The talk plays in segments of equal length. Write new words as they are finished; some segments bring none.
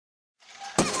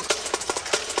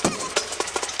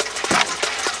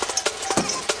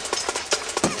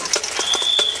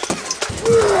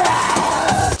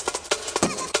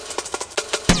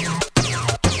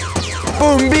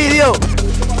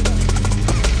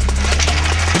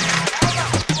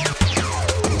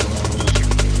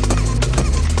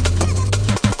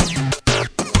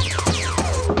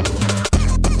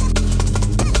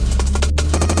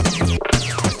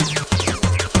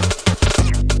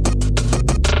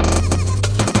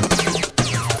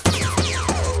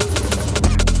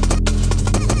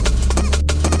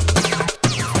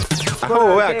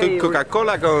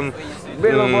Coca-Cola con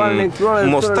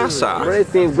mostaza.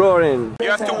 You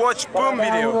have to watch Boom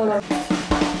video.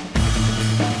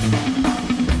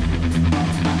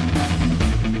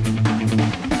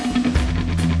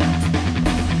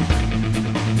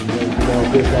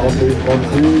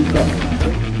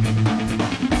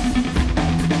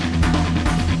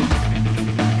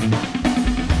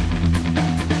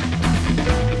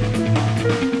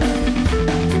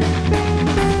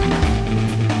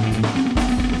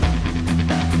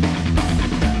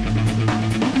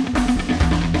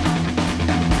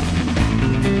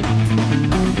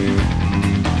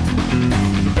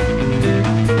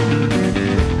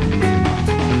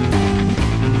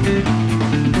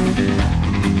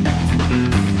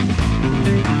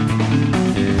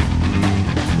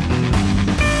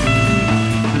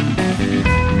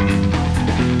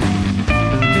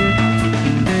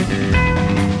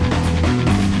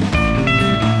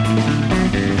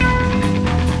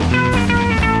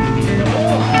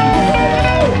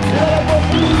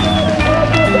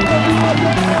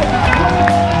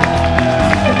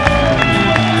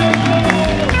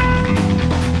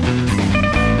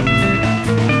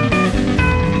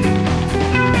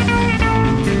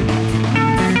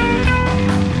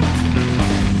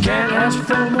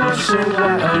 So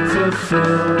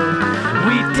unfulfilled,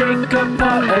 we take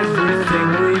apart everything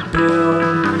we build.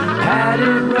 Had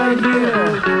it right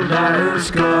here, now it's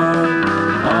gone.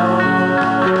 On and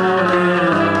on.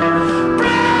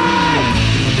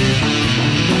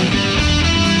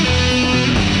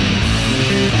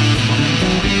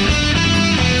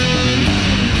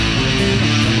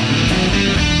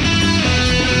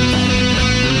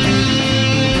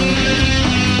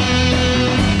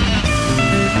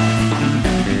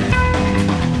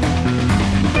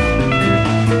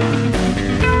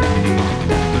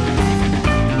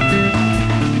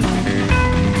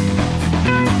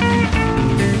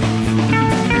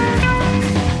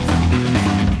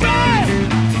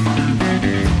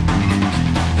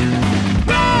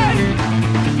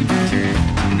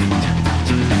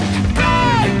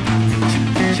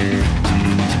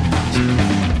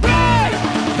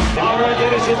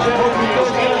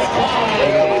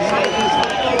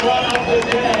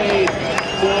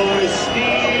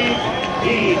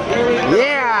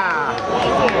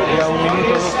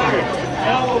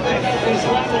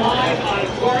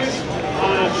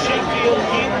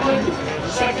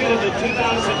 Second in the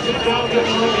 2002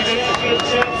 Calgary World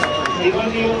Championships. He won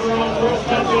the overall World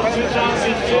Cup in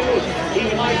 2002. He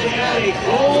would like to add a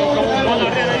gold medal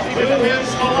to his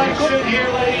collection here,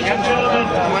 ladies and gentlemen.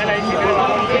 A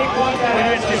big one that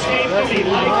has escaped him. He'd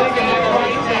like to get it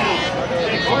right now.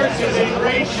 The horse is in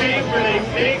great shape for a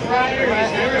big rider.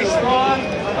 He's very strong.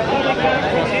 Coming back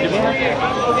from injury a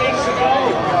couple of weeks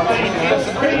ago, but he feels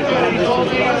pretty good. He told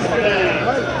me yesterday.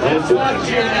 Let's watch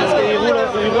here now.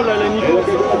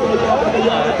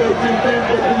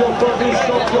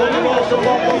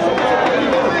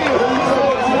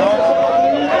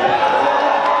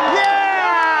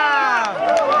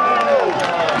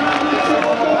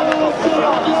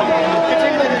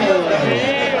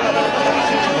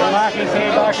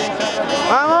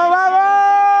 ¡Vamos,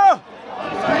 vamos!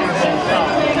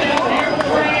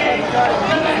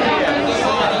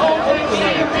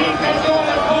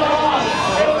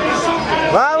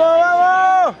 ¡Vamos,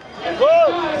 vamos!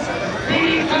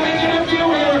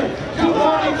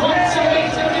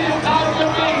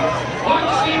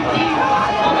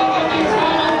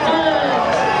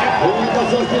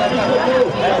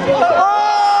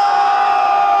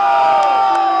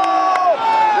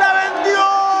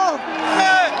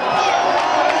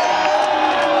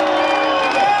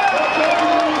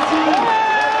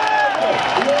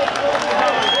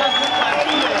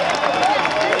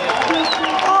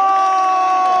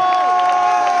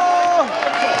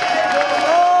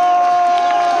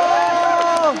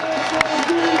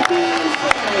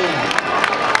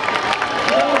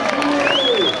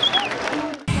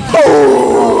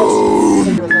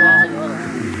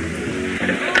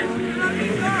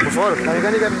 Por favor, la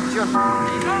mecánica de precisión.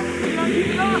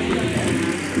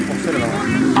 Observa.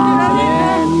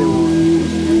 Excelente.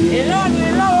 ¡El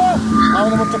lado!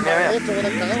 Ahora mucho para esto, que la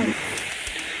cagamos.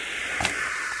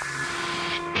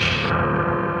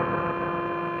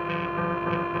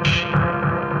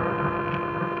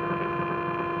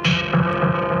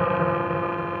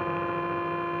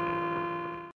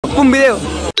 Un video.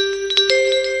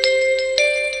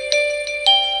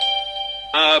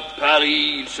 À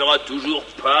Paris, il sera toujours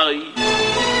Paris.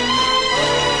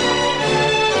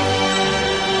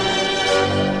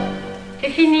 C'est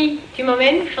fini. Tu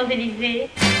m'emmènes aux Champs-Élysées?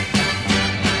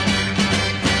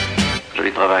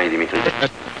 Joli travail, Dimitri.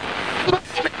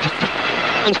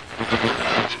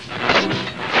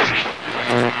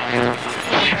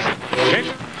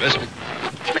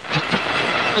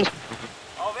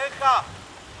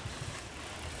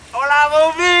 Hola,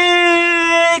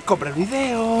 Bobby. Compra el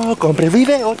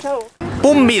video, chao.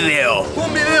 ¡Pum video!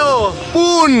 ¡Pum video!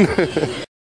 ¡Pum!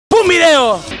 ¡Pum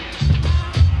video!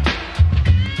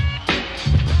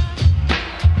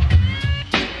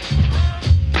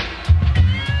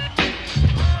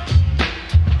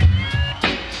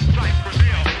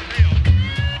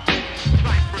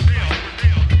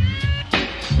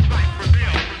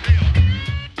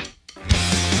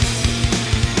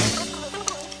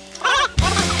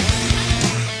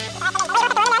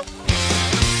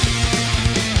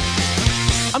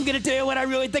 I'm gonna tell you what I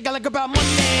really think I like about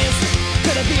Mondays.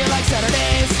 Could it feel like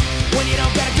Saturdays when you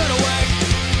don't gotta go to work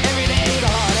every day is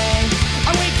a holiday.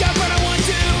 I wake up when I want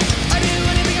to, I do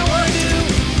anything I wanna do.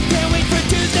 Can't wait for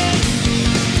Tuesday.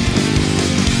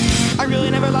 I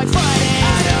really never like Fridays.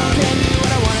 I don't can't do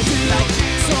what I wanna do.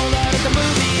 Sold out at the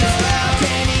movies,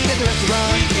 can't eat at the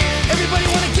restaurant. Everybody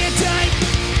wanna get tight,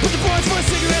 put the boys for a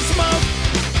cigarette smoke.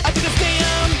 I think I'll stay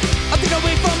home, I think I'll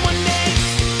wait for Monday.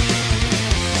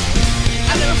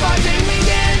 I live a 5-day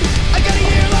weekend, I got a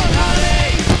year-long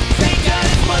holiday. Thank God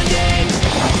it's Monday.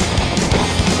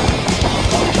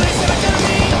 Only place that I gotta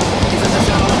be is at the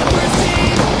show on the first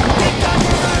team. Thank God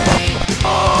for rain.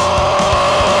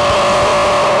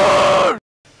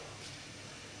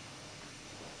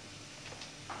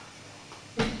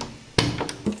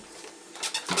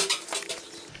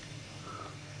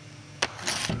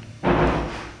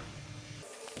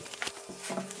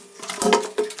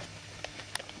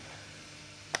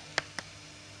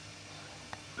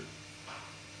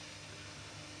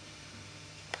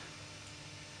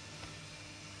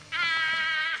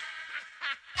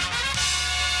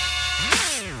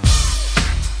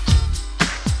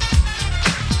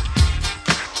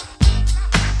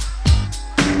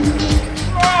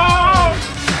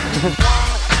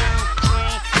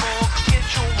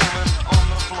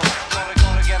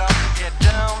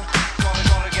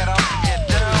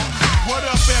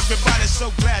 So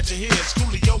glad you're here.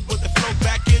 Schoolio with the flow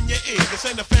back in your ear. This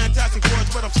ain't a fantastic words,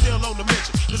 but I'm still on the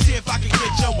mission. Let's see if I can get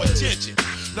your attention.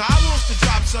 Now I want to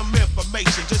drop some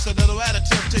information, just a little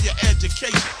additive to your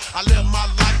education. I live my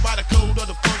life by the code of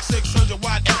the funk, 600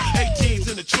 watt F18s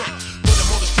in the trunk. When I'm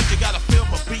on the street, you gotta feel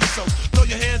my beat. So throw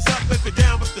your hands up if you're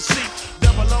down with the seat.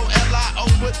 Double O-L-I-O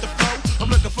with the flow. I'm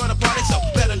looking for the party, so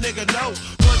let a nigga know.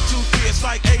 1, 2, 3, it's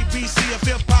like ABC. If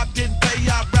hip hop didn't pay,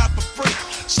 I rap for free.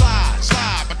 Slide,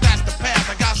 slide, but that's the path.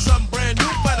 I got something brand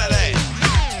new for today.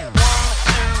 1, 2,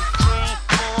 3,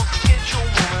 4, get your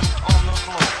woman on the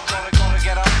floor. Gonna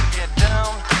get up, get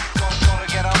down. Gonna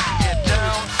get up, get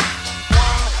down.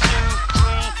 1, 2,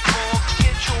 3, 4,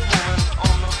 get your woman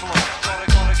on the floor.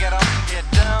 Gonna get up, get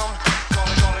down.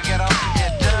 Gonna get up,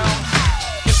 get down.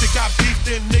 If you got beef,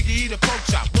 then nigga eat a pork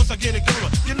chop. Once I get it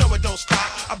going, you know it don't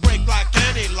stop. I break like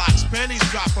any locks, pennies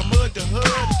drop from hood to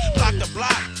hood, block to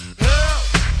block.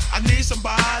 I need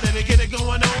somebody to get it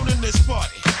going on in this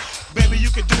party. Baby,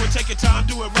 you can do it, take your time,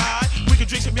 do it right. We can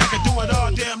drink some, I can do it all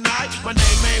damn night. My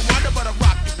name ain't Wonder, but I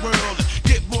rock the world.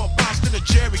 Get more bounce than a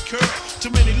Jerry curl.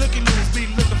 Too many looky-loos be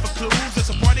looking for clues. There's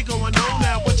a party going on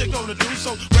now, what you gonna do?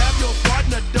 So grab your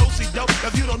partner, do-si-do.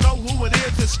 If you don't know who it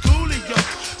is, it's Coolio.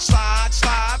 Slide,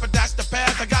 slide, but that's the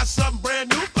path. I got something brand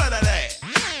new for that.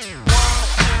 1,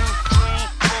 2,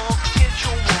 3, 4, get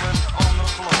your woman on the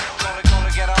floor.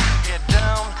 Gonna get up, get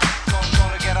down.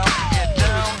 Gonna get up, get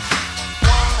down.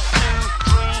 1, 2,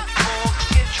 3, 4,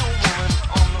 get your woman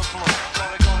on the floor.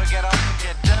 Gonna get up,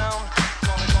 get down.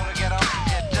 Gonna get up,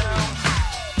 get down.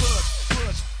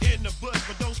 Push in the bush,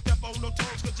 but don't step on no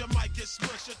toes, 'cause you might get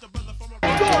smushed. At the brother from a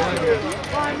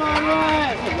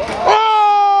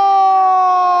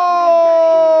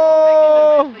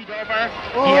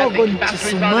Oh,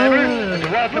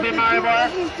 conchesumare. Welcome in Maribor.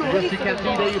 As you can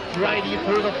see, they riding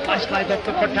through the flashlight of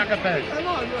the Pawtucket.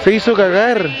 Se hizo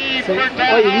cagar.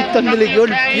 Oye, ¿viste dónde le quedó el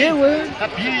pie, weón? A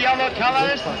few yellow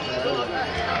colors.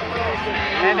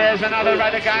 And there's another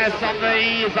rider, guys,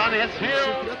 on his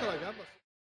heel.